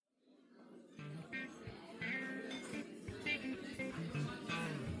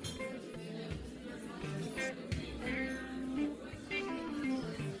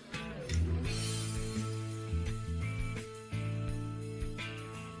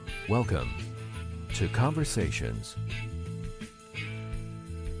Welcome to Conversations.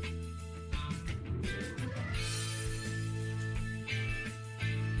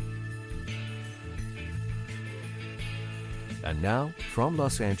 And now, from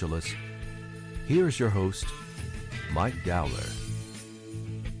Los Angeles, here's your host, Mike Dowler.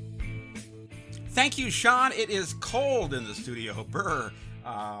 Thank you, Sean. It is cold in the studio. Brr.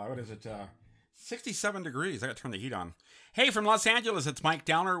 What is it? 67 degrees. I got to turn the heat on. Hey, from Los Angeles, it's Mike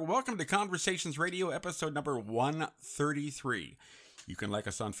Downer. Welcome to Conversations Radio, episode number 133. You can like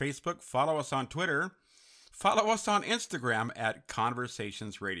us on Facebook, follow us on Twitter, follow us on Instagram at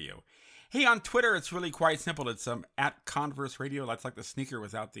Conversations Radio. Hey, on Twitter, it's really quite simple. It's at Converse Radio. That's like the sneaker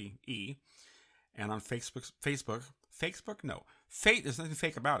without the E. And on Facebook, no. There's nothing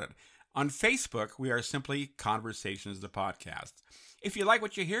fake about it. On Facebook, we are simply Conversations the Podcast. If you like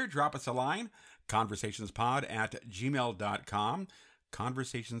what you hear, drop us a line, conversationspod@gmail.com,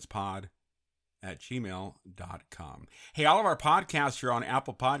 conversationspod@gmail.com. Hey, all of our podcasts are on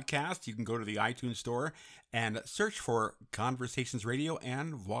Apple Podcasts. You can go to the iTunes store and search for Conversations Radio,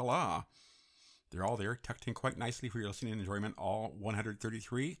 and voila. They're all there, tucked in quite nicely for your listening enjoyment, all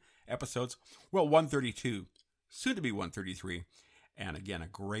 133 episodes. Well, 132, soon to be 133. And again, a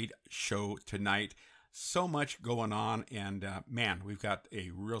great show tonight. So much going on. And man, we've got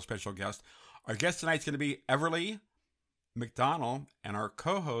a real special guest. Our guest tonight's going to be Everly McDonald. And our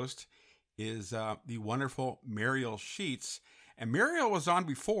co-host is the wonderful Mariel Sheets. And Mariel was on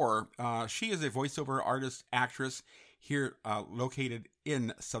before. She is a voiceover artist, actress here located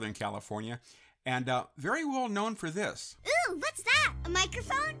in Southern California. And very well known for this. Ooh, what's that? A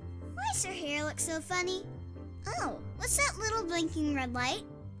microphone? Why does her hair look so funny? Oh, what's that little blinking red light?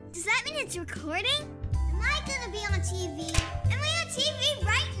 Does that mean it's recording? Am I gonna be on TV? Am I on TV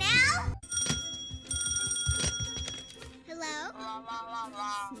right now? Hello?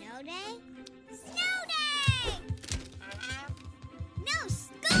 Snow day? Snow day! No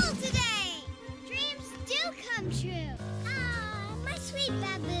school today! Dreams do come true! Ah, my sweet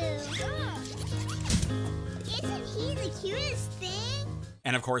Babu! Isn't he the cutest thing?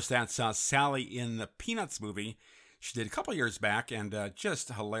 And of course, that's Sally in the Peanuts movie. She did a couple years back, and just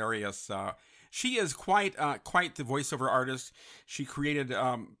hilarious. She is quite the voiceover artist. She created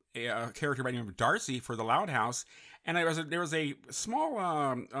a character by the name of Darcy for the Loud House, and there was a small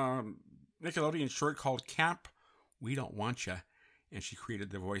Nickelodeon short called Camp We Don't Want Ya, and she created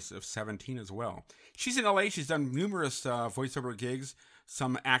the voice of 17 as well. She's in LA. She's done numerous voiceover gigs,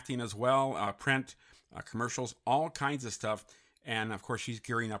 some acting as well, print, commercials, all kinds of stuff. And, of course, she's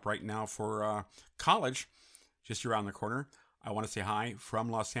gearing up right now for college, just around the corner. I want to say hi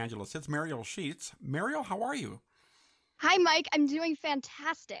from Los Angeles. It's Mariel Sheets. Mariel, how are you? Hi, Mike. I'm doing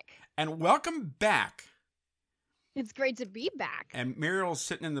fantastic. And welcome back. It's great to be back. And Mariel's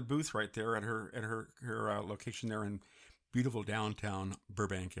sitting in the booth right there at her location there in beautiful downtown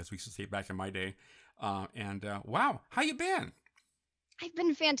Burbank, as we used to say back in my day. Wow, how you been? I've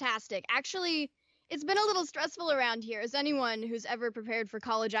been fantastic. Actually, it's been a little stressful around here, as anyone who's ever prepared for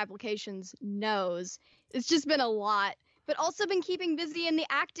college applications knows. It's just been a lot, but also been keeping busy in the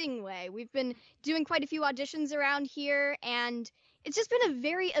acting way. We've been doing quite a few auditions around here, and it's just been a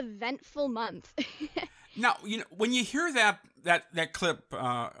very eventful month. Now, when you hear that clip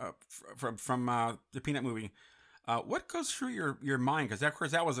from the Peanut movie, what goes through your mind? Because of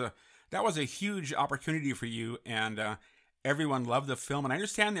course that was a huge opportunity for you, and everyone loved the film, and I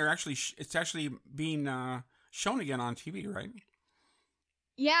understand it's actually being shown again on TV, right?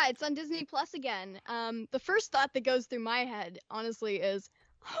 Yeah, it's on Disney Plus again. The first thought that goes through my head, honestly, is,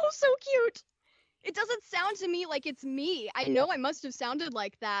 oh, so cute. It doesn't sound to me like it's me. I know I must have sounded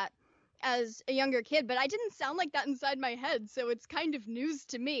like that as a younger kid, but I didn't sound like that inside my head, so it's kind of news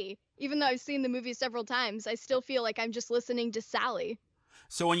to me. Even though I've seen the movie several times, I still feel like I'm just listening to Sally.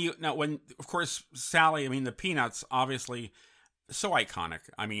 So when of course Sally, I mean the Peanuts, obviously so iconic.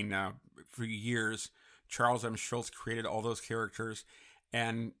 I mean, for years Charles M. Schulz created all those characters,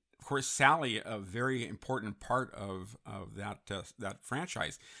 and of course Sally, a very important part of that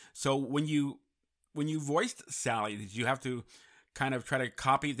franchise. So when you voiced Sally, did you have to kind of try to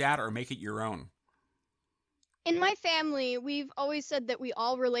copy that or make it your own? In my family, we've always said that we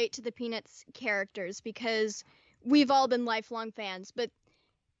all relate to the Peanuts characters because we've all been lifelong fans, but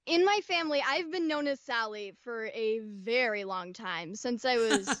in my family, I've been known as Sally for a very long time, since I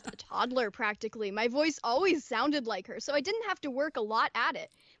was a toddler practically. My voice always sounded like her, so I didn't have to work a lot at it.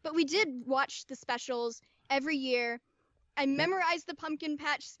 But we did watch the specials every year. I memorized the Pumpkin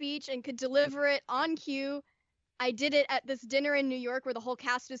Patch speech and could deliver it on cue. I did it at this dinner in New York where the whole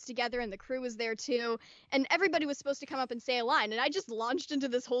cast was together and the crew was there too. And everybody was supposed to come up and say a line. And I just launched into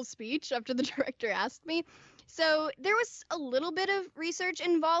this whole speech after the director asked me. So there was a little bit of research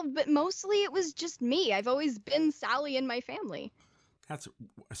involved, but mostly it was just me. I've always been Sally in my family. It's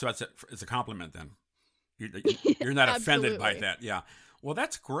a compliment then. You're not offended by that. Yeah. Well,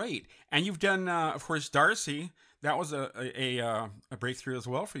 that's great. And you've done, of course, Darcy. That was a breakthrough as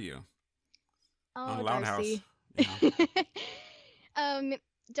well for you. Oh, on Darcy. Yeah.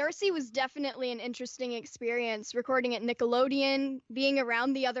 Darcy was definitely an interesting experience recording at Nickelodeon, being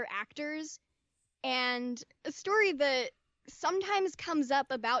around the other actors. And a story that sometimes comes up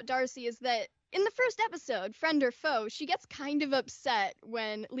about Darcy is that in the first episode, Friend or Foe, she gets kind of upset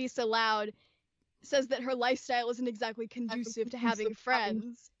when Lisa Loud says that her lifestyle isn't exactly conducive to having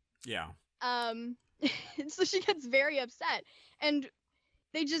friends. Yeah. So she gets very upset. And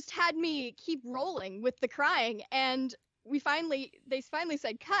they just had me keep rolling with the crying. And they finally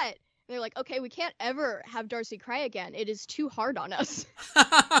said cut. And they're like, okay, we can't ever have Darcy cry again. It is too hard on us.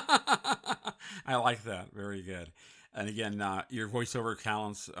 I like that. Very good. And again, your voiceover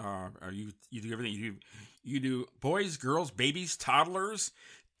talents are you do everything. You do boys, girls, babies, toddlers,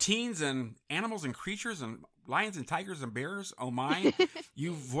 teens, and animals and creatures, and lions and tigers and bears. Oh my!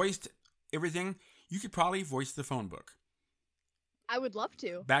 You voiced everything. You could probably voice the phone book. I would love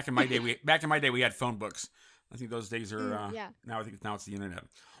to. Back in my day, we had phone books. I think those days are yeah. now. Now it's the internet.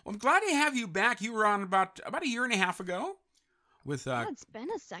 Well, I'm glad to have you back. You were on about a year and a half ago with it's been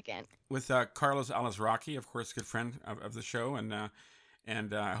a second. With Carlos Alazraqui, of course, good friend of the show, and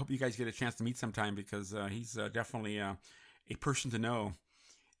I hope you guys get a chance to meet sometime because he's definitely a person to know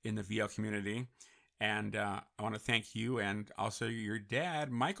in the VL community. And I want to thank you and also your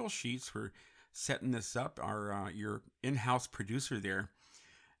dad, Michael Sheets, for setting this up. Your in-house producer there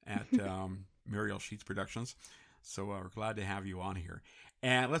at Muriel Sheets Productions. So we're glad to have you on here.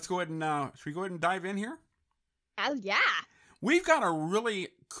 And let's go ahead and should we go ahead and dive in here? Oh yeah. We've got a really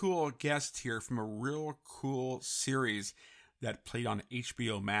cool guest here from a real cool series that played on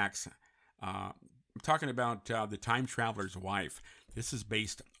HBO Max. I'm talking about The Time Traveler's Wife. This is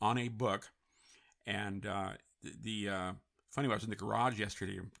based on a book. And funny, I was in the garage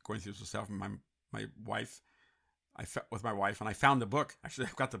yesterday going through some stuff, and my wife, with my wife, and I found the book. Actually,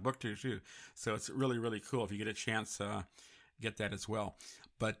 I've got the book too. So it's really, really cool. If you get a chance, get that as well.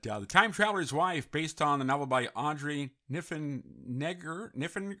 But The Time Traveler's Wife, based on the novel by Audrey Niffenegger.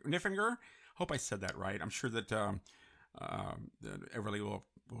 Hope I said that right. I'm sure that Everly will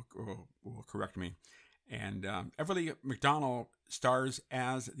correct me. And Everly McDonald stars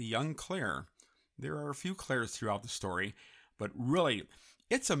as the young Claire. There are a few Claires throughout the story, but really,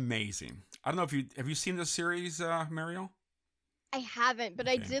 it's amazing. I don't know if have you seen this series, Mariel? I haven't, but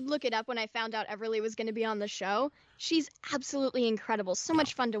Okay. I did look it up when I found out Everly was going to be on the show. She's absolutely incredible. So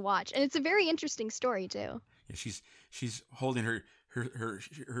much fun to watch. And it's a very interesting story, too. Yeah, she's holding her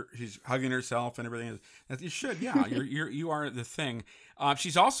she's hugging herself and everything. You should, yeah. You are the thing.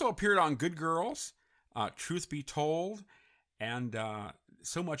 She's also appeared on Good Girls, Truth Be Told, and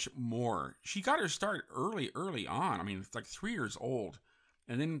so much more. She got her start early on. I mean, it's like 3 years old.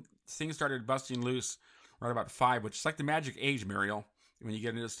 And then things started busting loose right about 5, which is like the magic age, Mariel, when you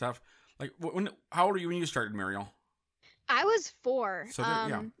get into stuff. Like, how old are you when you started, Mariel? I was 4. So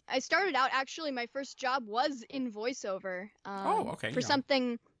yeah. I started out, actually, my first job was in voiceover. Okay. For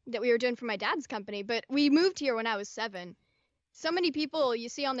something that we were doing for my dad's company. But we moved here when I was 7. So many people you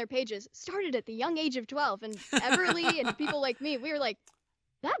see on their pages started at the young age of 12. And Everly and people like me, we were like,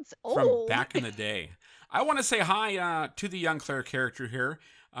 that's old. From back in the day. I want to say hi to the young Claire character here.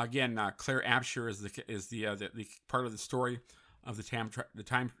 Again, Claire Absher is the part of the story of the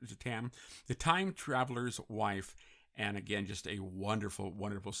Time Traveler's Wife, and again, just a wonderful,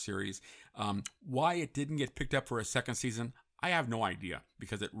 wonderful series. Why it didn't get picked up for a second season, I have no idea,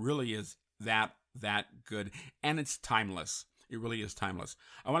 because it really is that good, and it's timeless. It really is timeless.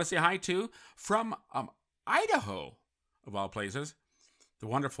 I want to say hi to from Idaho, of all places, the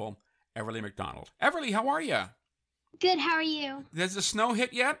wonderful Everly McDonald. Everly, how are you? Good, how are you? Has the snow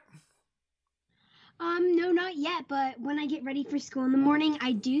hit yet? No, not yet, but when I get ready for school in the morning,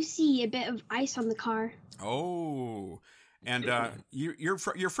 I do see a bit of ice on the car. Oh, and you're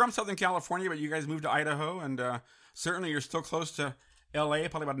from Southern California, but you guys moved to Idaho, and certainly you're still close to L.A.,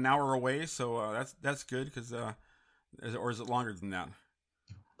 probably about an hour away, so that's good, because or is it longer than that?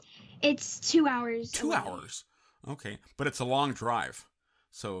 It's 2 hours. 2 hours? Okay, but it's a long drive,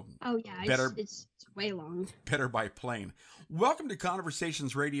 so oh yeah, it's way long. Better by plane. Welcome to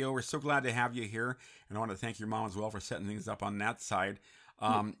Conversations Radio. We're so glad to have you here, and I want to thank your mom as well for setting things up on that side.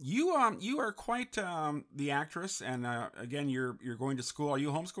 You are quite the actress, and again, you're going to school. Are you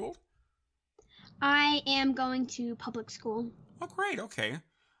homeschooled? I am going to public school. Oh, great. Okay,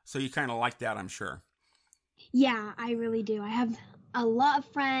 so you kind of like that, I'm sure. Yeah, I really do. I have a lot of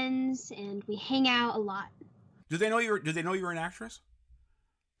friends, and we hang out a lot. Do they know you were an actress?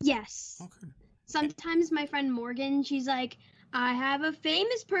 Yes. Oh, good. Sometimes my friend Morgan, she's like, I have a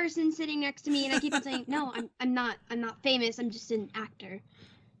famous person sitting next to me, and I keep on saying, no, I'm not famous. I'm just an actor.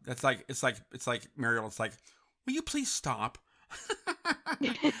 That's like it's like Mariel. It's like, will you please stop?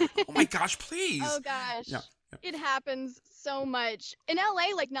 Oh my gosh, please. Oh gosh. Yeah. It happens so much. In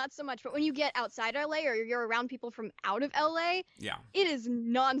LA, like not so much, but when you get outside LA or you're around people from out of LA, Yeah. it is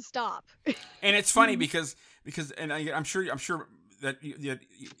nonstop. And it's funny because and I'm sure that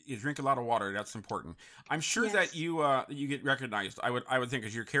you drink a lot of water. That's important. I'm sure Yes. that you get recognized. I would think,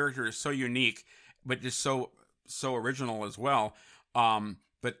 because your character is so unique, but just so original as well.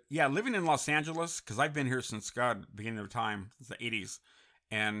 But yeah, living in Los Angeles, because I've been here since beginning of time, since the 80s,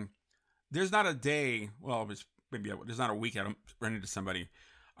 and there's not a day. Well, it's there's not a week I don't run into somebody.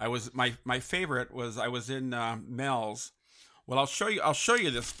 I was my favorite was I was in Mel's. Well, I'll show you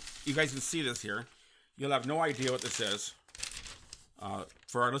this. You guys can see this here. You'll have no idea what this is.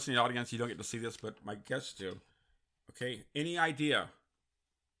 For our listening audience, you don't get to see this, but my guests do. Okay, any idea?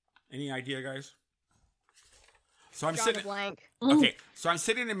 Any idea, guys? So I'm Drawing a sitting. blank. Okay, so I'm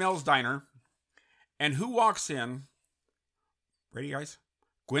sitting in Mel's Diner, and who walks in? Ready, guys?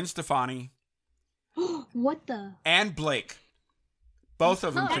 Gwen Stefani What the? and Blake. Both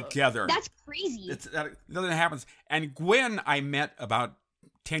of them Oh. together. That's crazy. Nothing happens. And Gwen, I met about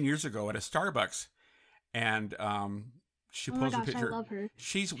 10 years ago at a Starbucks, and she Oh my posted gosh, a picture. I love her.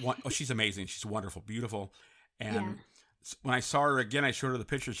 She's amazing. She's wonderful, beautiful. And Yeah. when I saw her again, I showed her the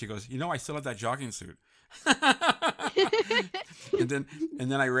picture. She goes, I still have that jogging suit. and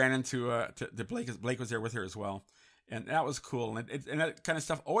then I ran into to Blake. Blake was there with her as well, and that was cool. And that kind of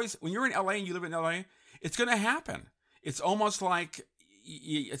stuff always, when you're in LA and you live in LA, it's going to happen. It's almost like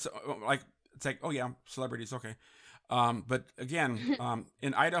it's like, oh yeah, celebrities, okay. But again,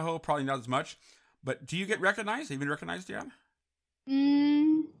 in Idaho, probably not as much. But do you get recognized? Have you been recognized yet?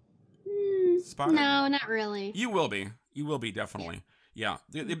 Spotted? No, not really. You will be. You will be, definitely. Yeah.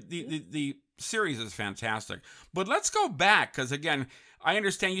 The series is fantastic. But let's go back, because again, I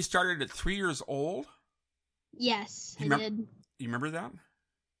understand you started at 3 years old. Yes, You I did. You remember that?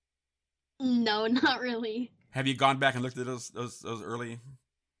 No, not really. Have you gone back and looked at those early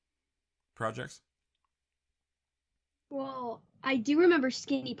projects? Well, I do remember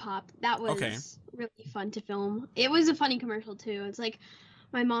Skinny Pop. That was Okay. really fun to film. It was a funny commercial too. It's like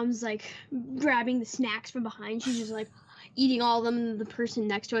my mom's like grabbing the snacks from behind. She's just like eating all of them, and the person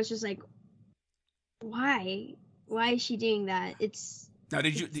next to us just like, why? Why is she doing that? Now,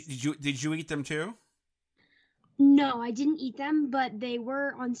 did you eat them too? No, I didn't eat them, but they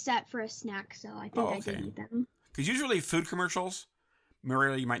were on set for a snack, so I think Oh, I did okay. eat them. Because usually food commercials,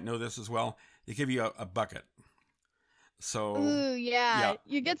 Maria, you might know this as well. They give you a bucket. So Ooh, yeah. Yeah.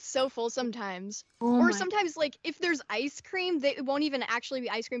 You get so full sometimes. Oh Or my- sometimes, like, if there's ice cream, it won't even actually be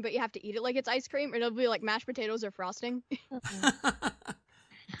ice cream, but you have to eat it like it's ice cream. It'll be like mashed potatoes or frosting.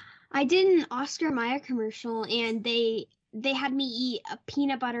 I did an Oscar Mayer commercial, and they had me eat a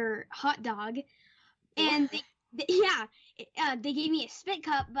peanut butter hot dog, and they gave me a spit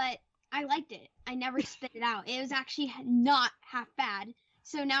cup, but I liked it. I never spit it out. It was actually not half bad.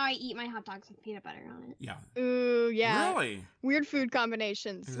 So now I eat my hot dogs with peanut butter on it. yeah. Ooh, yeah. Really? Weird food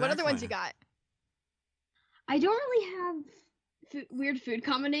combinations. What other ones you got? I don't really have weird food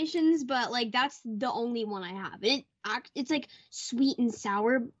combinations, but like that's the only one I have. It's like sweet and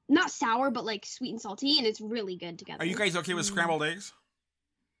sour, not sour, but like sweet and salty, and it's really good together. Are you guys okay with scrambled eggs?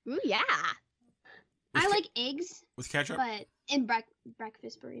 Ooh, yeah. I like eggs, With ketchup? but in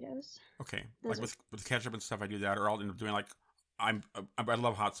breakfast burritos. Okay, Those like with ketchup and stuff, I do that, or I'll end up doing like I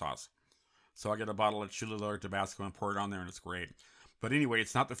love hot sauce, so I get a bottle of Cholula or Tabasco and pour it on there, and it's great. But anyway,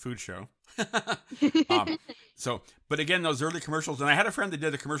 it's not the food show. But again, those early commercials, and I had a friend that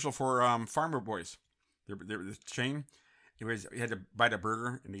did a commercial for Farmer Boys, the chain. Anyways, he had to bite a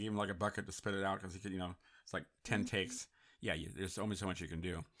burger, and they gave him like a bucket to spit it out because he could, it's like 10 takes. Yeah, there's only so much you can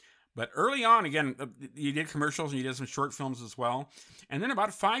do. But early on, again, you did commercials and you did some short films as well. And then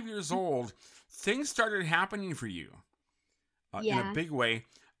about 5 years old, things started happening for you in a Yeah. big way.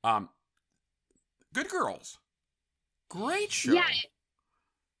 Good Girls. Great show. Yeah,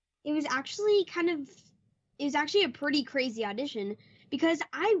 it was actually a pretty crazy audition because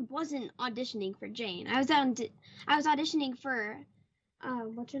I wasn't auditioning for Jane. I was auditioning for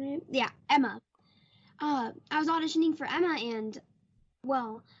what's her name? Yeah, Emma. I was auditioning for Emma, and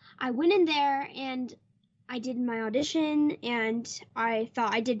Well, I went in there and I did my audition and I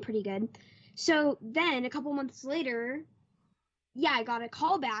thought I did pretty good. So then a couple months later, yeah, I got a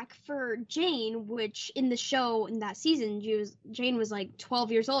call back for Jane, which in the show in that season, Jane was like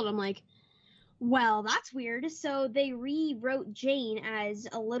 12 years old. I'm like, well, that's weird. So they rewrote Jane as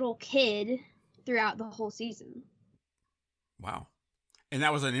a little kid throughout the whole season. Wow. And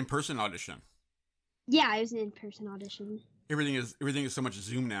that was an in-person audition. Yeah, it was an in-person audition. Everything is so much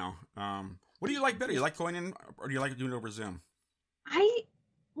Zoom now. What do you like better? You like going in, or do you like doing it over Zoom? I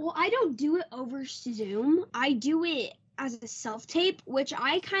don't do it over Zoom. I do it as a self-tape, which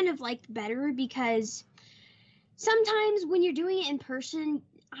I kind of liked better because sometimes when you're doing it in person,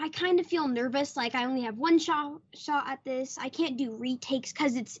 I kind of feel nervous. Like I only have one shot at this. I can't do retakes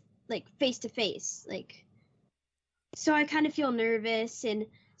because it's like face-to-face. Like, so I kind of feel nervous, and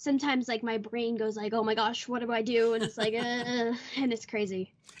sometimes like my brain goes like, oh my gosh, what do I do? And it's like, and it's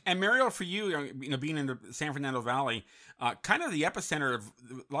crazy. And Mariel, for you, being in the San Fernando Valley, kind of the epicenter of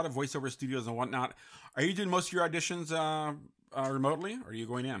a lot of voiceover studios and whatnot, are you doing most of your auditions remotely, or are you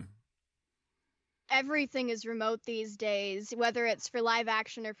going in? Everything is remote these days, whether it's for live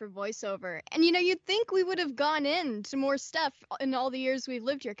action or for voiceover. And you'd think we would have gone into more stuff in all the years we've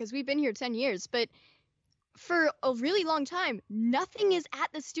lived here, because we've been here 10 years, but for a really long time, nothing is at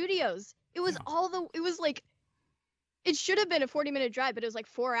the studios. It was it should have been a 40-minute drive, but it was like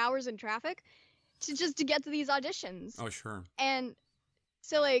 4 hours in traffic to get to these auditions. Oh, sure. And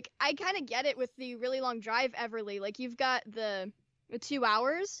so like, I kind of get it with the really long drive, Everly. Like you've got the 2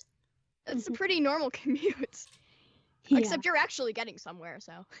 hours. It's a pretty normal commute. Yeah. Except you're actually getting somewhere,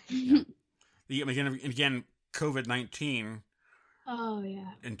 so. Yeah. Again, COVID-19. Oh,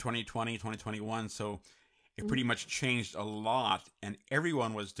 yeah. In 2020, 2021, so it pretty much changed a lot, and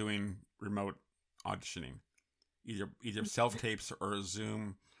everyone was doing remote auditioning, either self-tapes or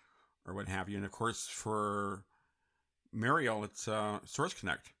Zoom or what have you. And of course, for Mariel, it's Source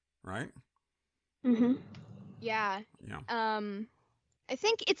Connect, right? Mm-hmm. Yeah. Yeah. I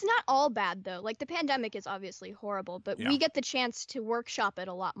think it's not all bad, though. Like, the pandemic is obviously horrible, but we get the chance to workshop it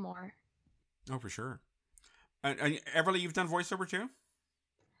a lot more. Oh, for sure. And Everly, you've done voiceover too?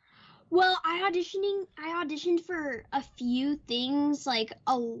 Well, I auditioned for a few things, like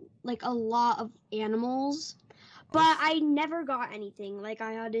a lot of animals, but I never got anything. Like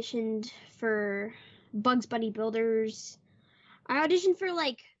I auditioned for Bugs Bunny Builders. I auditioned for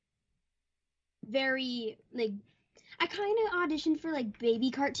I kind of auditioned for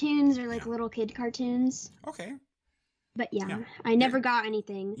baby cartoons or little kid cartoons. Okay. But yeah. I never got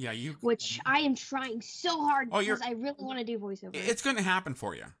anything. Yeah, which I am trying so hard because I really want to do voiceover. It's going to happen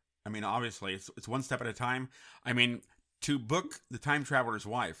for you. I mean, obviously, it's one step at a time. I mean, to book The Time Traveler's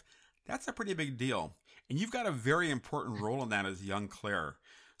Wife, that's a pretty big deal. And you've got a very important role in that as young Claire.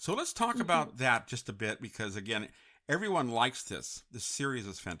 So let's talk about that just a bit because, again, everyone likes this. This series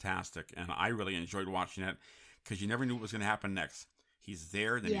is fantastic, and I really enjoyed watching it because you never knew what was going to happen next. He's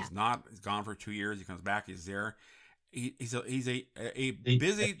there, then he's not. He's gone for 2 years. He comes back. He's there. He's a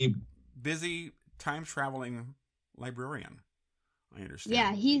busy time-traveling librarian. I understand.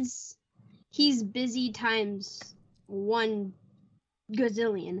 Yeah, he's busy times 1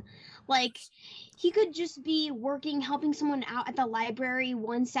 gazillion. Like, he could just be working, helping someone out at the library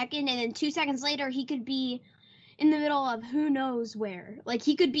 1 second, and then 2 seconds later, he could be in the middle of who knows where. Like,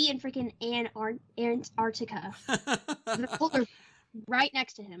 he could be in freaking Antarctica. The polar right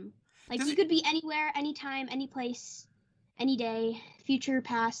next to him. Like, he could be anywhere, anytime, any place, any day, future,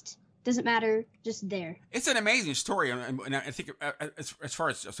 past. Doesn't matter, just there. It's an amazing story, and I think as far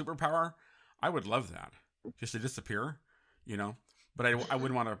as a superpower, I would love that, just to disappear, But I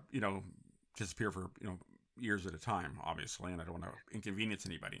wouldn't want to, disappear for years at a time, obviously, and I don't want to inconvenience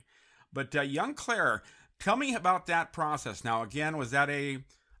anybody. But young Claire, tell me about that process. Now, again, was that a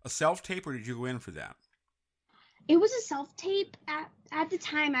self-tape, or did you go in for that? It was a self-tape. At the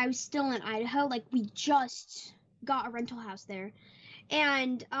time, I was still in Idaho. Like, we just got a rental house there.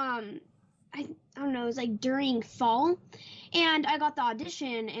 And, I don't know, it was during fall, and I got the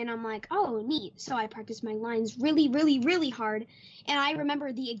audition, and I'm like, oh, neat. So I practiced my lines really, really, really hard, and I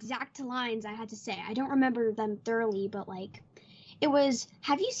remember the exact lines I had to say. I don't remember them thoroughly, but, it was,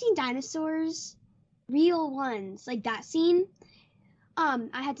 have you seen dinosaurs? Real ones. That scene.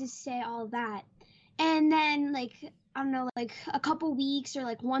 I had to say all that. And then, I don't know, a couple weeks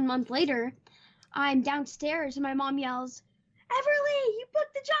or, 1 month later, I'm downstairs, and my mom yells, Everly, you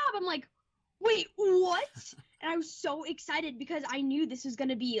booked the job. I'm like, wait, what? And I was so excited because I knew this was going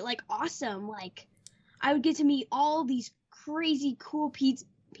to be, awesome. I would get to meet all these crazy cool pizza.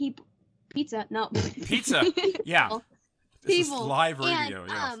 No. Pizza, yeah. This is people. live radio, And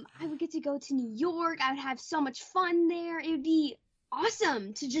yes. I would get to go to New York. I would have so much fun there. It would be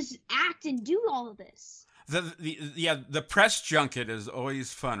awesome to just act and do all of this. The press junket is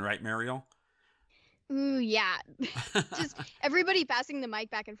always fun, right, Mariel? Ooh, yeah. Just everybody passing the mic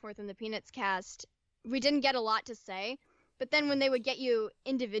back and forth in the Peanuts cast. We didn't get a lot to say, but then when they would get you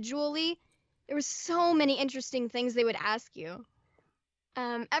individually, there were so many interesting things they would ask you.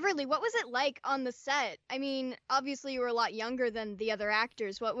 Everly, what was it like on the set? I mean, obviously you were a lot younger than the other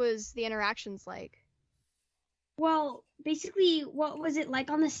actors. What was the interactions like? Well, basically, what was it like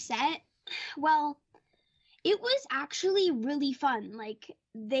on the set? Well, it was actually really fun. Like,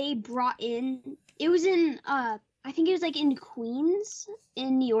 they brought in, it was in, I think it was like in Queens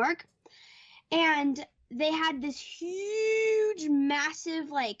in New York. And they had this huge,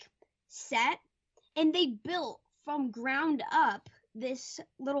 massive, like, set. And they built from ground up this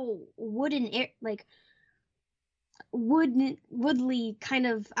little wooden, woodly kind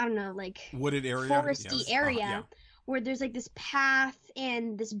of, I don't know, like Wooded area, foresty yes. area Yeah. where there's like this path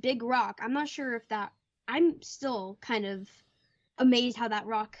and this big rock. I'm not sure if that, I'm still kind of amazed how that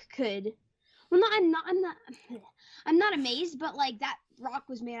rock could, well, no, I'm not amazed, but like that rock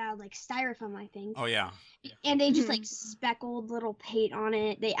was made out of like styrofoam, I think. Oh yeah. And they just like speckled little paint on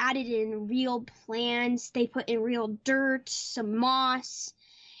it. They added in real plants. They put in real dirt, some moss.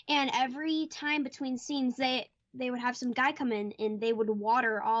 And every time between scenes, they would have some guy come in and they would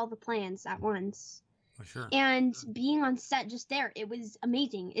water all the plants at once. Oh, sure. And being on set just there, it was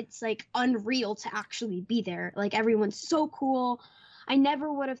amazing. It's like unreal to actually be there. Like everyone's so cool. I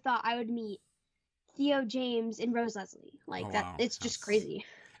never would have thought I would meet Theo James and Rose Leslie. Like Oh, that, wow. it's just crazy.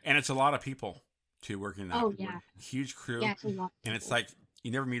 And it's a lot of people too working that. Oh, yeah. Huge crew. Yeah, it's a lot of And it's people. like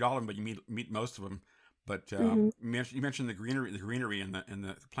you never meet all of them, but you meet most of them. But Mhm. you mentioned the greenery and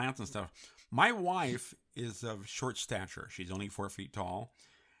the plants and stuff. My wife is of short stature. She's only 4 feet tall,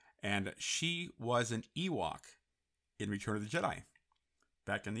 and she was an Ewok in Return of the Jedi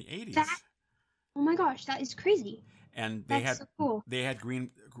back in the 80s. Oh my gosh, that is crazy. And they That's had so cool. they had greens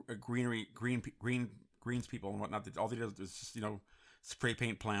people and whatnot. All they did was just spray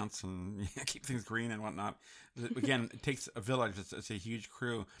paint plants and keep things green and whatnot. Again, it takes a village. It's a huge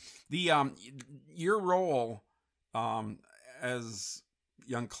crew. The your role as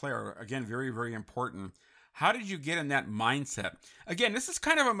young Claire, again, very, very important. How did you get in that mindset? Again, this is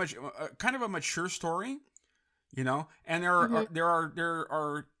kind of a mature story, and there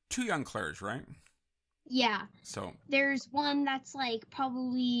are 2 young Claires, right? Yeah. So There's one that's like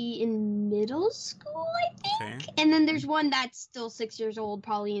probably in middle school, I think. okay, And then there's one that's still 6 years old,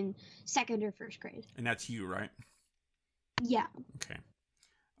 probably in 2nd or 1st grade. and that's you, right? Yeah. Okay.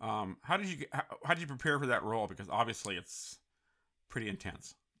 How did you prepare for that role? Because obviously it's pretty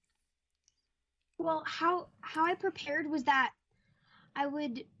intense. Well, how I prepared was that I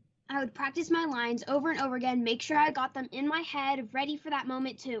would practice my lines over and over again, make sure I got them in my head, ready for that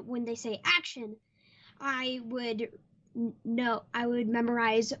moment to when they say action. I would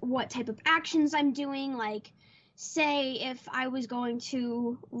memorize what type of actions I'm doing, like say if I was going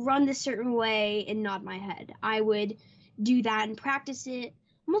to run this certain way and nod my head. I would do that and practice it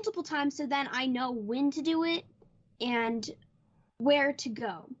multiple times so then I know when to do it and where to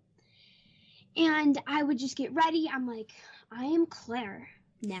go. And I would just get ready. I'm like, I am Claire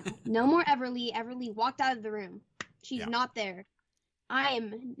now. No more Everly. Everly walked out of the room. She's not there. I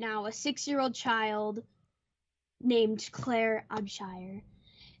am now a 6-year-old child named Claire Abshire.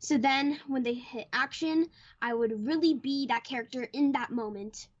 So then when they hit action, I would really be that character in that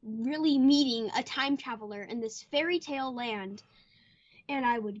moment, really meeting a time traveler in this fairy tale land. And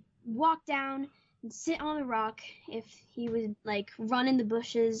I would walk down and sit on a rock. If he would like run in the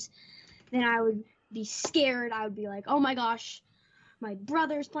bushes, then I would be scared. I would be like, oh my gosh, my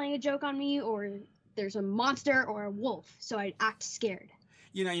brother's playing a joke on me, or there's a monster or a wolf. So I'd act scared.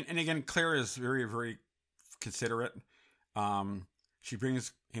 And again, Claire is very, very considerate. She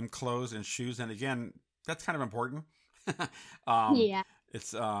brings him clothes and shoes, and again, that's kind of important. Yeah.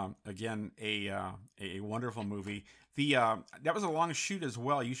 It's again a wonderful movie. That was a long shoot as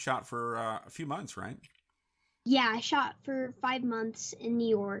well. You shot for a few months, right? Yeah, I shot for 5 months in New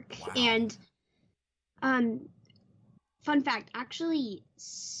York. Wow. And fun fact, actually,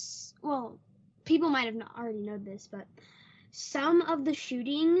 well, people might have not already known this, but some of the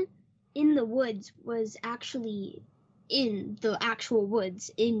shooting in the woods was actually in the actual woods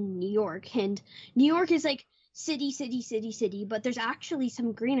in New York. And New York is like city, but there's actually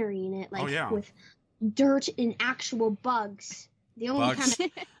some greenery in it, like with dirt and actual bugs. The only kind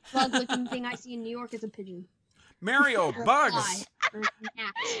of bug-looking thing I see in New York is a pigeon. Mario, Or a bugs. fly, or a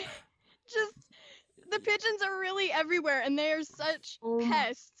gnat. Just the pigeons are really everywhere, and they are such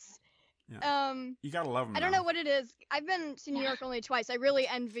pests. Yeah. You gotta love them. I don't know what it is. I've been to New York only twice. I really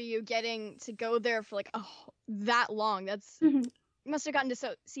envy you getting to go there for like that long. That's you must have gotten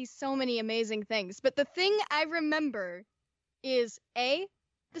to see so many amazing things. But the thing I remember is the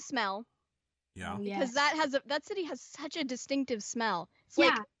smell. Yeah. Because that city has such a distinctive smell. It's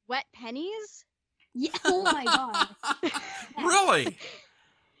like wet pennies. Yeah. Oh my god. Really?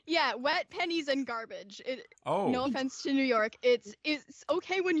 Yeah, wet pennies and garbage. No Oh. offense to New York. It's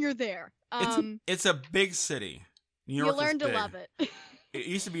okay when you're there. It's a big city. New York you learn is to big. love it. It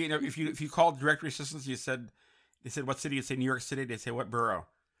used to be, if you called directory assistants, they said what city, you'd say New York City, they'd say what borough,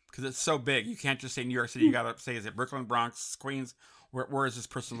 because it's so big. You can't just say New York City. You gotta say, is it Brooklyn, Bronx, Queens? Where is this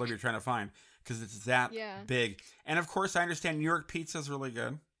person live you're trying to find? Because it's that big. And of course, I understand New York pizza is really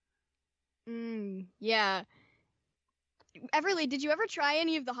good. Yeah. Everly, did you ever try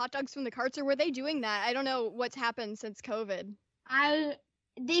any of the hot dogs from the carts, or were they doing that? I don't know what's happened since COVID.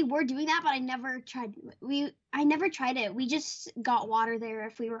 They were doing that, but I never tried. I never tried it. We just got water there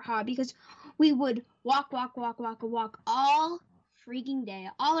if we were hot, because we would walk all freaking day,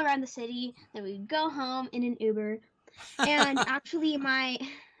 all around the city. Then we'd go home in an Uber. And actually, my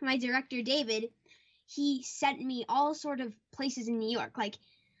director David, he sent me all sort of places in New York. Like,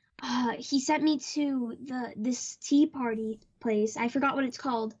 he sent me to this tea party place. I forgot what it's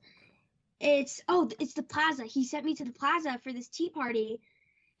called. It's the Plaza. He sent me to the Plaza for this tea party,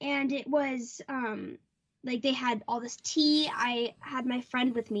 and it was like they had all this tea. I had my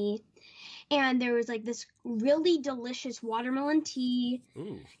friend with me, and there was like this really delicious watermelon tea.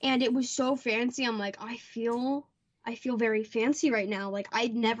 Ooh. And it was so fancy. I'm like, I feel very fancy right now. Like, I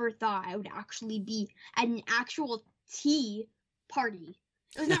never thought I would actually be at an actual tea party.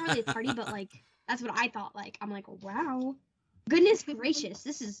 It was not really a party, but like that's what I thought. Like, I'm like, wow, goodness gracious,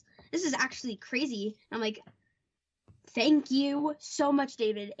 this is actually crazy. I'm like, thank you so much,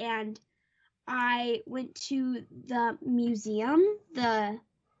 David. And I went to the museum, the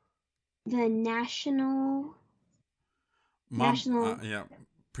national.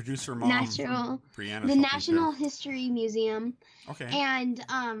 Producer mom. The National History Museum. Okay. And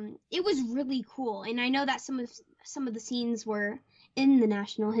it was really cool. And I know that some of the scenes were in the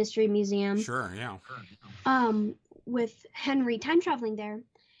National History Museum. Sure, yeah. With Henry time traveling there.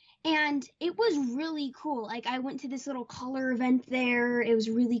 And it was really cool. Like, I went to this little color event there. It was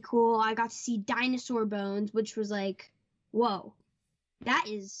really cool. I got to see dinosaur bones, which was like, whoa, that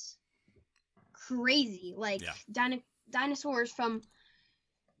is crazy. Like, dinosaurs from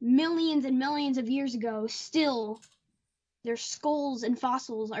millions and millions of years ago, still, their skulls and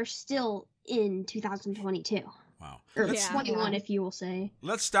fossils are still in 2022. Wow. Or 21, if you will say.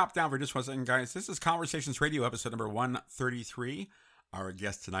 Let's stop down for just 1 second, guys. This is Conversations Radio, episode number 133. Our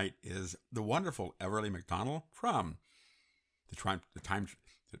guest tonight is the wonderful Everly McDonald from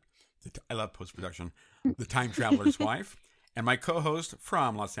I love post-production, The Time Traveler's Wife. And my co-host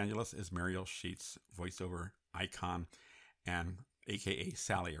from Los Angeles is Mariel Sheets, voiceover icon, and AKA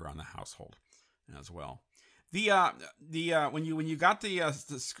Sally around the household as well. When you got the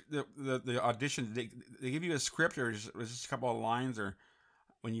audition, did they give you a script, or was it just a couple of lines, or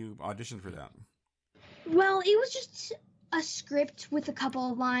when you auditioned for that? Well, it was just a script with a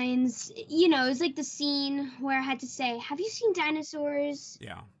couple of lines. You know, it was like the scene where I had to say, "Have you seen dinosaurs?"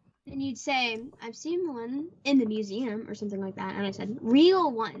 Yeah. And you'd say, "I've seen one in the museum," or something like that. And I said,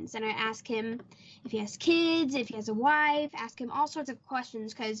 "Real ones." And I ask him if he has kids, if he has a wife, ask him all sorts of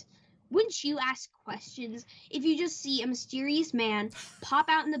questions, because wouldn't you ask questions if you just see a mysterious man pop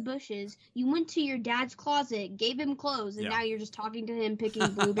out in the bushes? You went to your dad's closet, gave him clothes, and now you're just talking to him, picking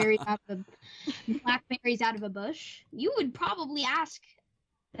blackberries out of a bush. You would probably ask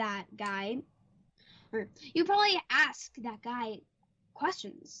that guy, or you'd probably ask that guy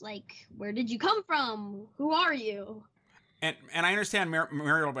questions like, "Where did you come from? Who are you?" And I understand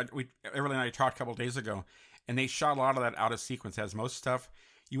Mariel, but Everly and I talked a couple of days ago, and they shot a lot of that out of sequence, as most stuff.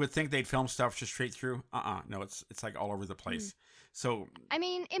 You would think they'd film stuff just straight through. No, it's like all over the place. So I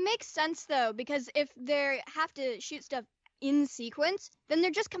mean, it makes sense though, because if they have to shoot stuff in sequence, then they're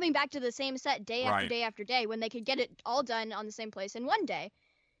just coming back to the same set day after day after day, when they could get it all done on the same place in one day.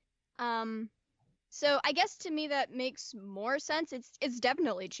 So I guess to me that makes more sense. It's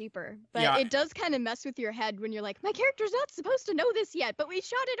definitely cheaper, but it does kind of mess with your head when you're like, my character's not supposed to know this yet, but we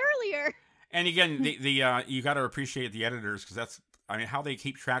shot it earlier. And again, the you got to appreciate the editors, because that's, I mean, how they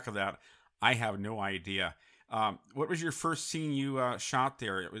keep track of that, I have no idea. What was your first scene you shot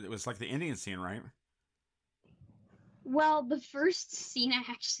there? It was like the Indian scene, right? Well, the first scene I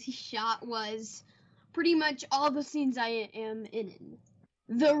actually shot was pretty much all the scenes I am in.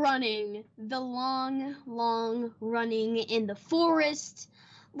 the running, the long running in the forest.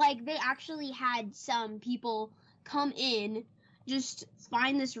 Like, they actually had some people come in, just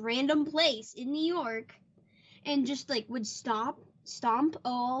find this random place in New York, and just, like, would stomp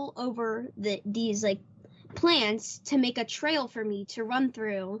all over these, like, plants to make a trail for me to run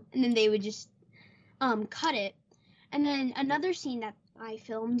through, and then they would just cut it. And then another scene that I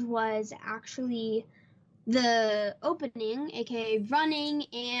filmed was actually the opening, aka running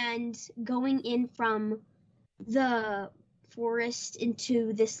and going in from the forest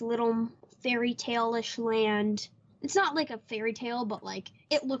into this little fairy tale-ish land. It's not like a fairy tale, but like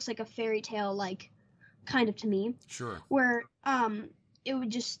it looks like a fairy tale, like kind of to me. Sure. Where it would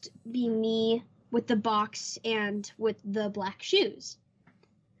just be me with the box and with the black shoes.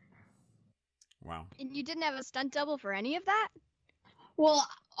 Wow. And you didn't have a stunt double for any of that? Well,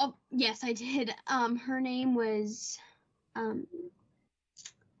 yes, I did. Her name was her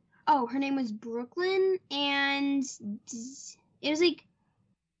name was Brooklyn, and it was like,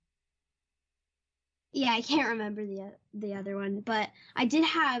 yeah, I can't remember the other one, but I did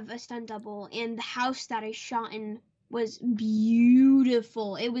have a stunt double, and the house that I shot in was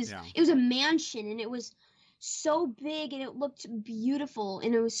beautiful. It was a mansion, and it was so big, and it looked beautiful,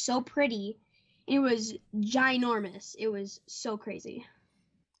 and it was so pretty. It was ginormous. It was so crazy.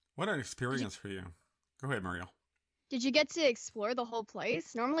 What an experience for you. Go ahead, Muriel. Did you get to explore the whole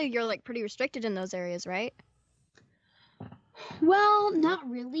place? Normally you're like pretty restricted in those areas, right? Well, not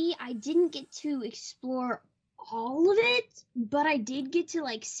really. I didn't get to explore all of it, but I did get to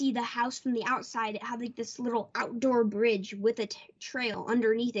like see the house from the outside. It had like this little outdoor bridge with a trail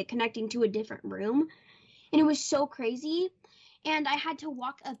underneath it connecting to a different room. And it was so crazy. And I had to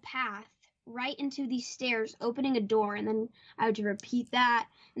walk a path right into these stairs, opening a door, and then I would repeat that,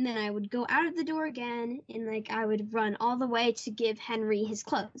 and then I would go out of the door again, and like I would run all the way to give Henry his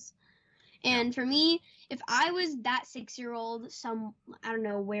clothes. And for me, if I was that 6-year-old, I don't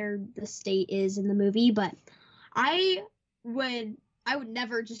know where the state is in the movie, but I would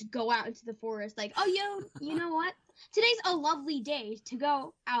never just go out into the forest like, oh, you know what? Today's a lovely day to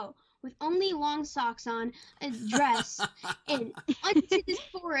go out with only long socks on, a dress, and into this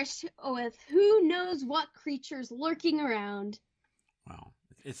forest with who knows what creatures lurking around. Wow.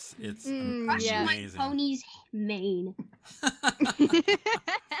 It's Brushing amazing. my pony's mane.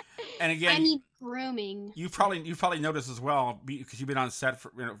 And again, I need grooming. You probably noticed as well, because you've been on set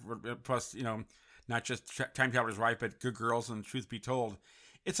for, plus, not just Time Traveler's Wife, but Good Girls and Truth Be Told.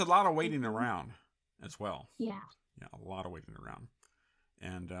 It's a lot of waiting around as well. Yeah. Yeah, a lot of waiting around.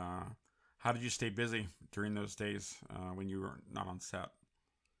 And how did you stay busy during those days when you were not on set?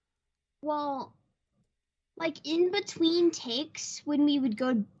 Well, like in between takes, when we would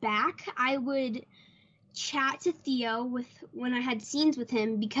go back, I would chat to Theo when I had scenes with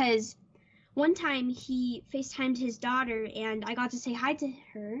him, because one time he FaceTimed his daughter and I got to say hi to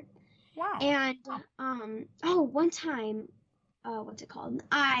her. Wow. And one time, what's it called?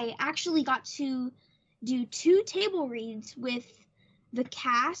 I actually got to do 2 table reads with the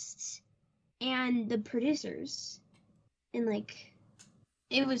cast and the producers, and like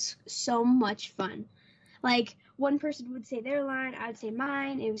it was so much fun. Like one person would say their line, I would say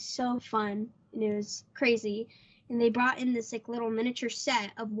mine. It was so fun, and it was crazy. And they brought in this like little miniature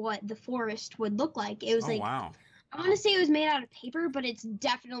set of what the forest would look like. It was wow. I want to say it was made out of paper, but it's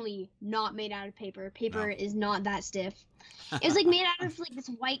definitely not made out of paper. Paper is not that stiff. It was like made out of like this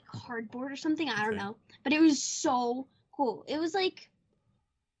white cardboard or something. I don't know, but it was so cool. It was like,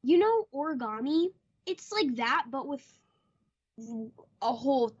 origami. It's like that, but with a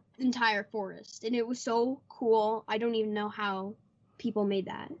whole entire forest, and it was so cool. I don't even know how people made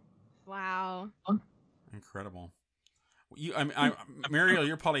that. Wow. Incredible. Muriel,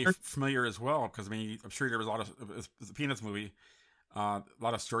 you're probably familiar as well, because I'm sure there was a lot of the Peanuts movie, a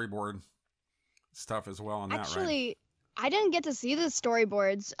lot of storyboard stuff as well on that, right? Actually, I didn't get to see the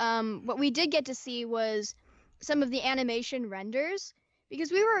storyboards. What we did get to see was some of the animation renders,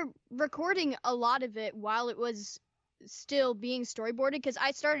 because we were recording a lot of it while it was still being storyboarded, because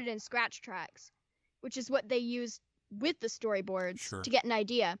I started in Scratch Tracks, which is what they used with the storyboards to get an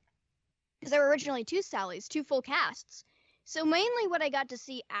idea. Because there were originally 2 Sallys, 2 full casts. So mainly what I got to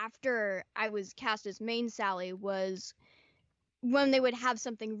see after I was cast as main Sally was when they would have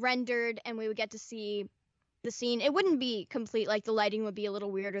something rendered and we would get to see the scene. It wouldn't be complete, like the lighting would be a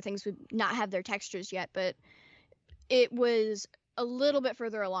little weird or things would not have their textures yet, but it was a little bit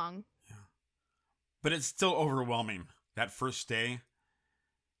further along. Yeah. But it's still overwhelming, that first day.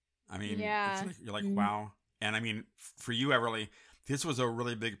 I mean, you're like, wow. And I mean, for you, Everly, this was a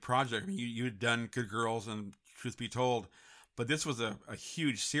really big project. I mean, you had done Good Girls and Truth Be Told, but this was a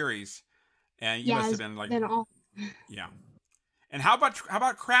huge series, and you Yeah, must have it's been like, been all. yeah. And how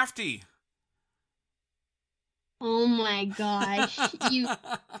about Crafty? Oh my gosh,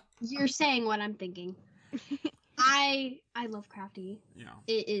 you're saying what I'm thinking. I love Crafty. Yeah.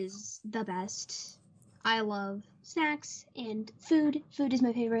 It is the best. I love snacks and food. Food is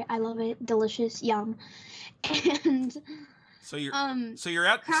my favorite. I love it. Delicious, yum. And So you're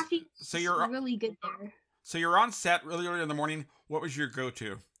at Crafty. so you're really good there. so you're on set really early in the morning. What was your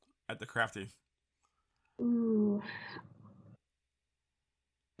go-to at the Crafty? Ooh.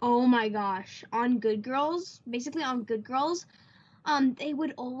 Oh my gosh. On Good Girls, basically on Good Girls, they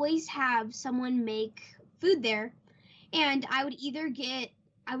would always have someone make food there, and I would either get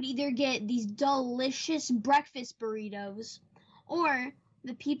these delicious breakfast burritos, or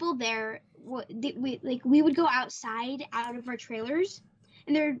the people there we would go outside out of our trailers,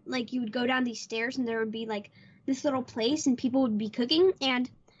 and there like you would go down these stairs and there would be like this little place and people would be cooking, and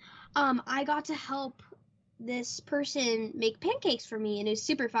I got to help this person make pancakes for me, and it was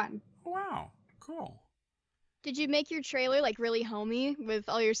super fun. Wow, cool. Did you make your trailer like really homey with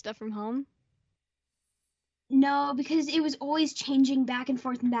all your stuff from home? No, because it was always changing back and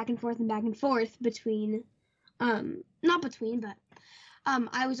forth and back and forth and back and forth between, not between, but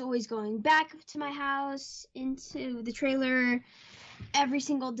I was always going back to my house into the trailer every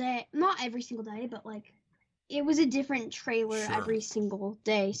single day. Not every single day, but like it was a different trailer Sure. every single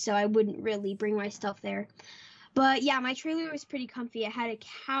day, so I wouldn't really bring my stuff there. But yeah, my trailer was pretty comfy. It had a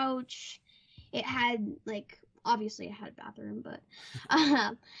couch. It had like, obviously it had a bathroom, but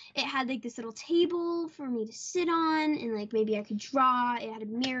it had like this little table for me to sit on, and like maybe I could draw. It had a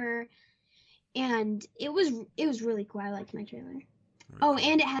mirror, and it was really cool. I liked my trailer. Oh,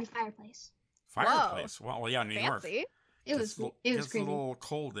 and it had a fireplace. Fireplace. Well, yeah, New York. Fancy. It was Gets crazy. a little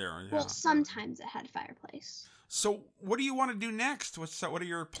cold there. Yeah. Well, sometimes it had a fireplace. So, what do you want to do next? What are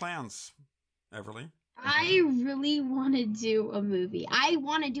your plans, Everly? I really want to do a movie. I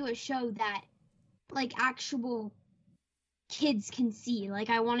want to do a show that like actual kids can see. Like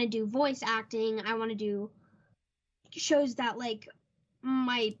I want to do voice acting. I want to do shows that like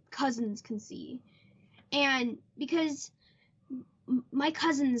my cousins can see. And because my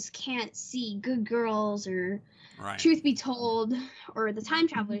cousins can't see Good Girls or Right. Truth Be Told or The Time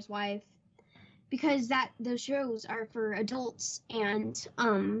Traveler's Wife, because those shows are for adults, and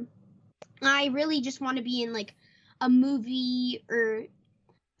I really just want to be in like a movie. Or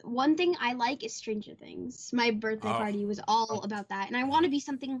one thing I like is Stranger Things. My birthday Oh. party was all about that, and I want to be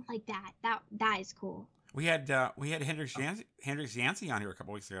something like that. That is cool. We had Hendrix Yancey on here a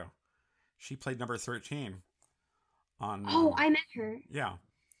couple weeks ago. She played number 13 on. Oh, I met her. Yeah,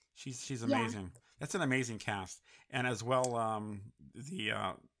 she's Yeah. amazing. That's an amazing cast, and as well, I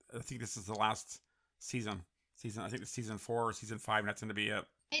think this is the last season. I think it's season 4 or season 5, and that's going to be it.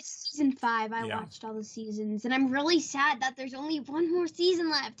 It's season 5. I Yeah. watched all the seasons, and I'm really sad that there's only one more season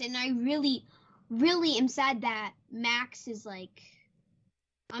left. And I really, really am sad that Max is like.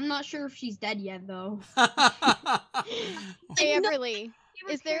 I'm not sure if she's dead yet, though. Hey, No, Everly,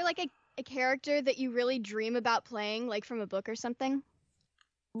 is there like a character that you really dream about playing, like from a book or something?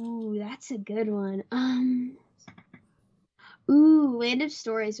 Ooh, that's a good one. Ooh, Land of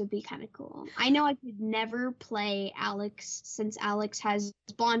Stories would be kind of cool. I know I could never play Alex since Alex has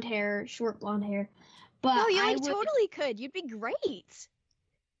blonde hair, short blonde hair. But No, you I like would, totally could. You'd be great.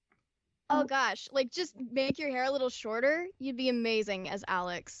 Oh Oh. gosh, like just make your hair a little shorter. You'd be amazing as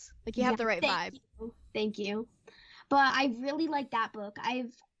Alex. Like you have the right vibe. Thank you. But I really like that book. I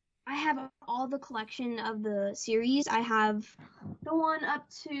have all the collection of the series. I have the one up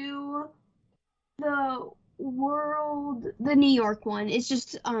to the New York one. It's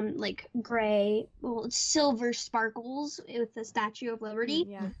just like gray. Well, it's silver sparkles with the Statue of Liberty.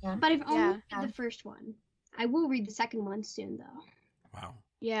 Yeah. But I've only Yeah. read the first one. I will read the second one soon, though. Wow.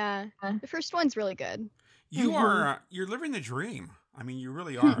 Yeah. The first one's really good. You Mhm. are you're living the dream. I mean, you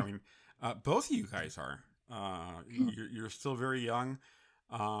really are. I mean, both of you guys are. You're still very young.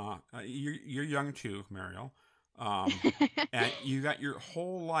 You're young too, Mariel. And you got your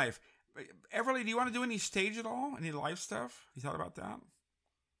whole life. Everly, do you want to do any stage at all? Any live stuff? You thought about that?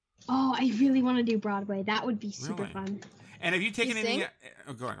 Oh, I really want to do Broadway. That would be super Really? fun. And have you taken You any? sing?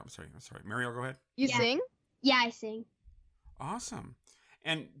 Oh, go ahead. I'm sorry. Mariel, go ahead. You Yeah. sing? Yeah, I sing. Awesome.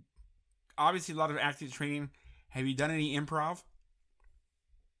 And obviously, a lot of acting training. Have you done any improv?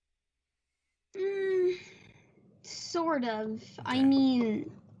 Sort of. I Okay.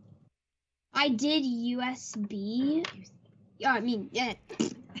 mean, I did USB. Yeah, I mean, yeah,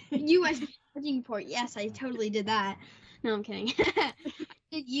 USB charging port. Yes, I totally did that. No, I'm kidding. I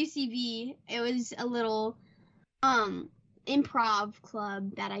did UCB. It was a little improv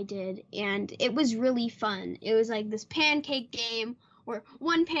club that I did, and it was really fun. It was like this pancake game where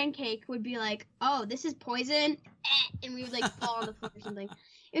one pancake would be like, "Oh, this is poison," and we would like fall on the floor or something.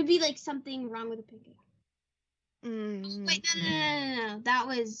 It would be like something wrong with the pancake. Wait, no. That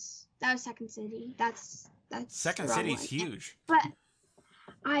was Second City. That's Second the wrong City's one. huge. But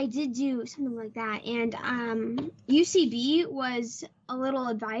I did do something like that, and UCB was a little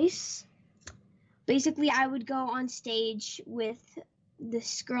advice. Basically, I would go on stage with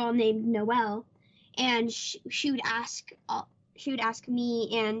this girl named Noelle, and she would ask me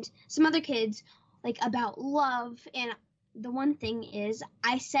and some other kids like about love, and the one thing is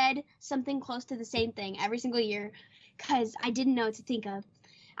I said something close to the same thing every single year because I didn't know what to think of.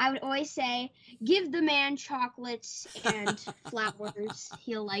 I would always say, "Give the man chocolates and flowers,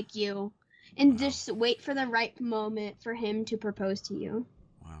 he'll like you," and just wait for the right moment for him to propose to you.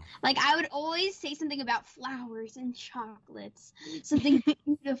 Wow. Like, I would always say something about flowers and chocolates, something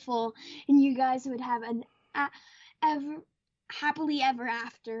beautiful, and you guys would have an happily ever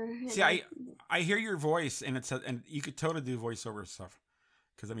after. See, I hear your voice, and and you could totally do voiceover stuff,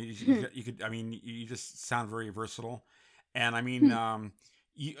 because I mean you could. I mean, you just sound very versatile, and I mean,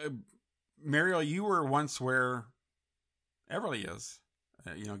 Mariel, you were once where Everly is,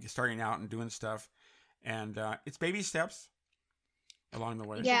 starting out and doing stuff, and it's baby steps along the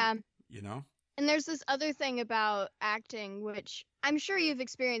way. Yeah. And there's this other thing about acting, which I'm sure you've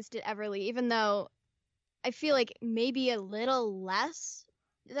experienced at Everly, even though I feel like maybe a little less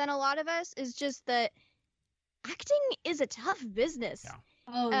than a lot of us, is just that acting is a tough business. Yeah.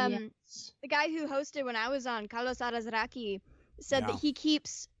 Oh, yes. The guy who hosted when I was on, Carlos Arazraki, said that he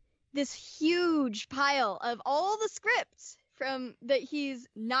keeps this huge pile of all the scripts that he's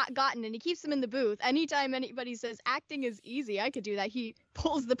not gotten, and he keeps them in the booth. Anytime anybody says acting is easy, I could do that, he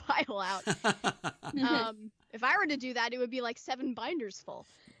pulls the pile out. If I were to do that, it would be like 7 binders full.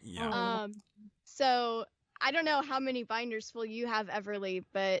 Yeah. So I don't know how many binders full you have, Everly,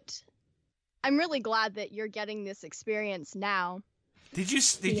 but I'm really glad that you're getting this experience now. Did you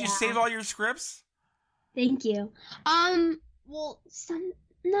save all your scripts? Thank you. Well,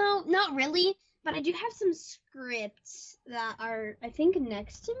 no, not really, but I do have some scripts that are, I think,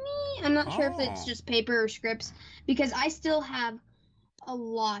 next to me. I'm not sure if it's just paper or scripts, because I still have a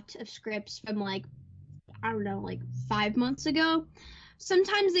lot of scripts from like 5 months ago.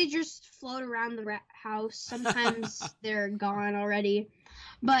 Sometimes they just float around the house. Sometimes they're gone already.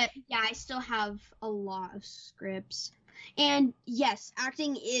 But yeah, I still have a lot of scripts. And yes,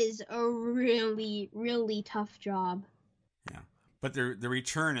 acting is a really, really tough job. Yeah, but the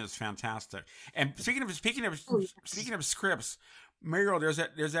return is fantastic. And speaking of scripts, Mariel, there's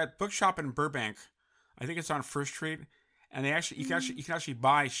that bookshop in Burbank. I think it's on First Street, and you can actually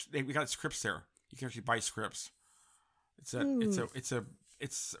buy. We got scripts there. You can actually buy scripts. It's an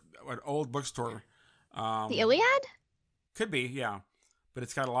old bookstore. The Iliad? Could be, yeah, but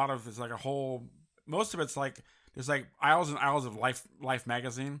it's got most of it's like there's like aisles and aisles of Life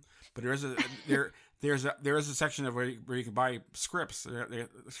magazine, but there is a section of where you can buy scripts. The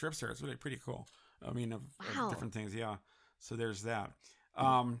scripts there. It's really pretty cool. I mean, of different things, yeah. So there's that.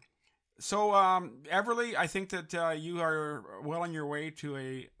 Everly, I think that you are well on your way to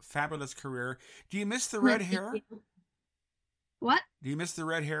a fabulous career. Do you miss the red hair? What? Do you miss the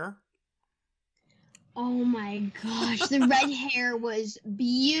red hair? Oh my gosh, the red hair was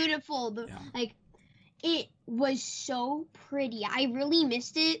beautiful. It was so pretty. I really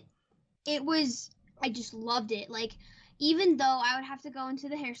missed it. I just loved it. Like, even though I would have to go into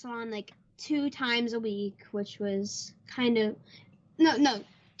the hair salon like 2 times a week, which was kind of, no,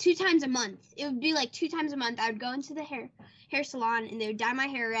 2 times a month. It would be like 2 times a month. I would go into the hair salon and they would dye my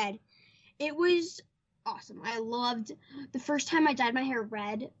hair red. It was awesome. I loved the first time I dyed my hair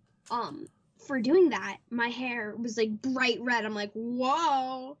red. For doing that, my hair was like bright red. I'm like,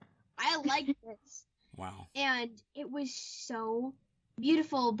 whoa, I like this. Wow. And it was so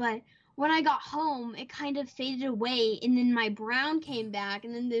beautiful, but when I got home, it kind of faded away, and then my brown came back,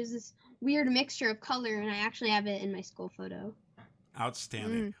 and then there's this weird mixture of color, and I actually have it in my school photo.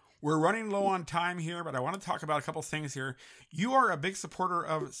 Outstanding. We're running low on time here, but I want to talk about a couple things here. You are a big supporter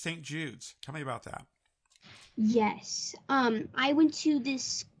of St. Jude's. Tell me about that. Yes. I went to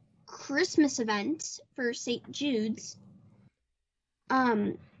this Christmas event for St. Jude's.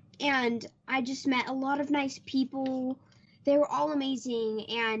 And I just met a lot of nice people. They were all amazing,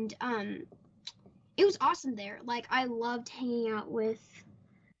 and it was awesome there. Like, I loved hanging out with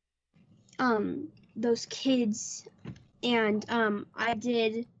those kids, and I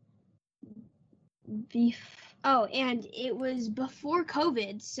did and it was before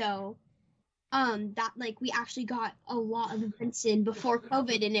COVID, so that like we actually got a lot of events in before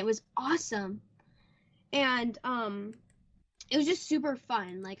COVID, and it was awesome. And it was just super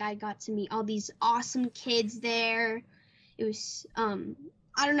fun. Like I got to meet all these awesome kids there. It was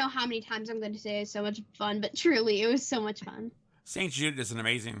I don't know how many times I'm going to say it's so much fun, but truly it was so much fun. St. Jude is an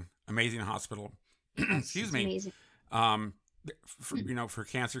amazing hospital. Excuse me. Amazing. For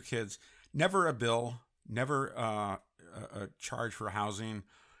cancer kids, never a bill, never a charge for housing,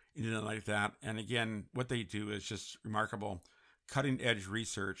 anything like that. And again, what they do is just remarkable, cutting edge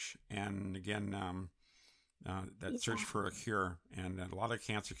research, and again, that search for a cure. And a lot of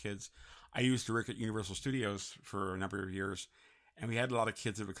cancer kids. I used to work at Universal Studios for a number of years, and we had a lot of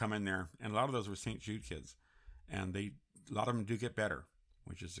kids that would come in there, and a lot of those were St. Jude kids, and a lot of them do get better,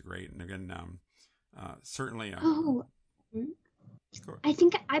 which is great. And again, certainly. I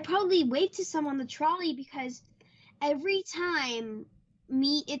think I probably waved to some on the trolley because every time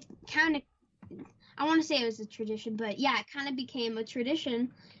it kind of, I want to say it was a tradition, but yeah, it kind of became a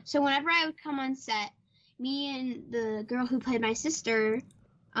tradition. So whenever I would come on set, me and the girl who played my sister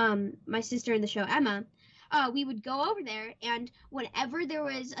in the show, Emma, we would go over there, and whenever there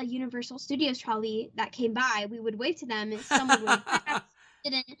was a Universal Studios trolley that came by, we would wave to them, and someone would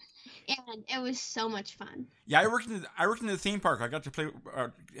and it was so much fun. Yeah, I worked in the theme park. I got to play,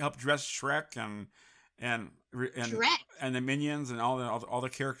 help dress Shrek and the Minions and all the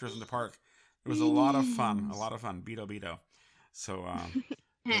characters in the park. It was a lot of fun. Beto. So,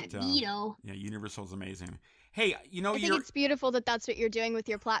 Beto. Yeah, Universal's amazing. Hey, I think it's beautiful that that's what you're doing with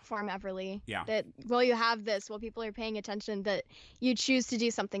your platform, Everly. Yeah. That while you have this, while people are paying attention, that you choose to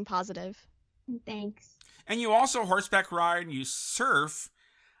do something positive. Thanks. And you also horseback ride, and you surf.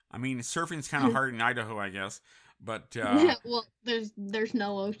 I mean, surfing's kind of hard in Idaho, I guess. But well, there's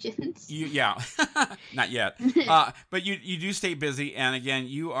no oceans. Not yet. But you do stay busy, and again,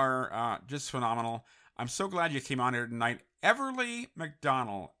 you are just phenomenal. I'm so glad you came on here tonight, Everly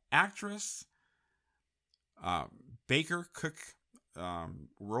McDonald, actress, baker, cook,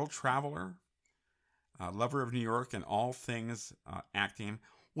 world traveler, lover of New York, and all things acting.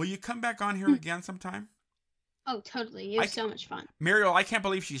 Will you come back on here again sometime? Oh, totally. It was so much fun. Mariel, I can't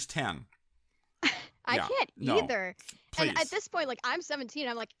believe she's 10. I can't either. Please. And at this point, like, I'm 17.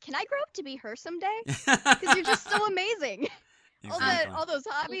 I'm like, can I grow up to be her someday? Because you're just so amazing. Exactly. All those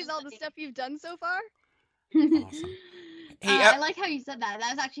hobbies, all the stuff you've done so far. Awesome. Hey, I like how you said that.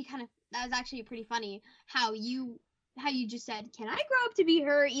 That was actually pretty funny. How you just said, "Can I grow up to be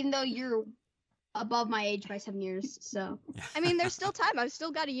her?" Even though you're above my age by 7 years. So. I mean, there's still time. I've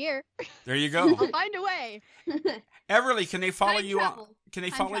still got a year. There you go. I'll find a way. Everly, can they follow you on? Can they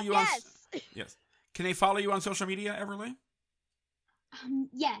follow you on? Yes. Yes. Can they follow you on social media, Everly?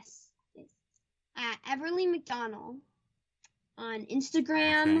 Yes. Everly McDonald on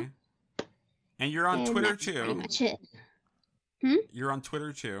Instagram. Okay. And you're on Twitter too. Pretty much it. You're on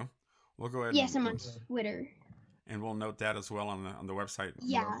Twitter too. We'll go ahead. Yes, I'm on Twitter. And we'll note that as well on the website.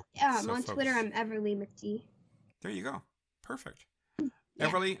 Yeah. So on Twitter, I'm Everly McD. There you go. Perfect. Yeah.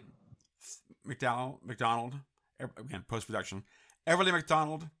 Everly McDonald. Again, post-production. Everly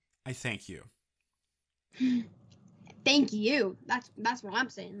McDonald, I thank you. Thank you. That's what I'm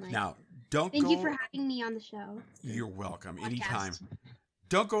saying. Like, now, thank you for having me on the show. You're welcome. Podcast. Anytime.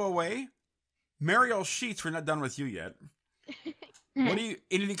 Don't go away. Mariel Sheets, we're not done with you yet.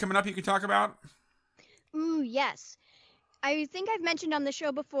 Anything coming up you can talk about? Ooh, yes. I think I've mentioned on the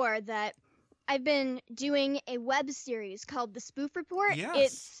show before that I've been doing a web series called The Spoof Report. Yes.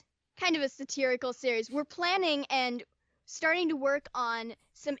 It's kind of a satirical series. We're planning and starting to work on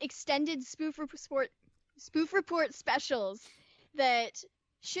some extended Spoof Report specials that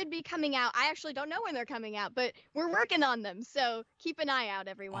should be coming out. I actually don't know when they're coming out, but we're working on them. So keep an eye out,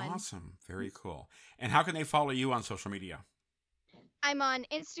 everyone. Awesome. Very cool. And how can they follow you on social media? I'm on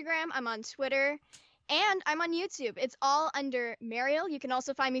Instagram. I'm on Twitter. And I'm on YouTube. It's all under Mariel. You can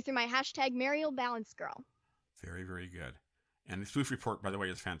also find me through my hashtag Mariel Balance Girl. Very, very good. And the Spoof Report, by the way,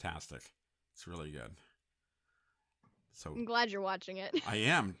 is fantastic. It's really good. So I'm glad you're watching it. I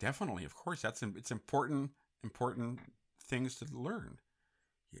am, definitely. Of course, it's important things to learn.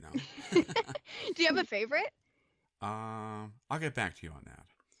 You know. Do you have a favorite? I'll get back to you on that.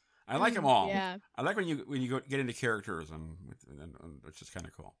 I like them all. Yeah. I like when you get into characters and which is kind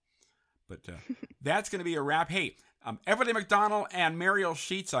of cool. But that's going to be a wrap. Hey, Everly McDonald and Mariel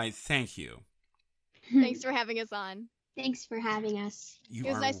Sheets, I thank you. Thanks for having us on. Thanks for having us. It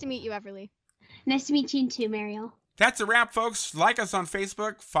was nice to meet you, Everly. Nice to meet you too, Mariel. That's a wrap, folks. Like us on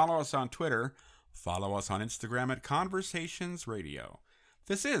Facebook. Follow us on Twitter. Follow us on Instagram at Conversations Radio.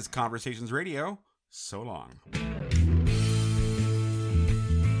 This is Conversations Radio. So long.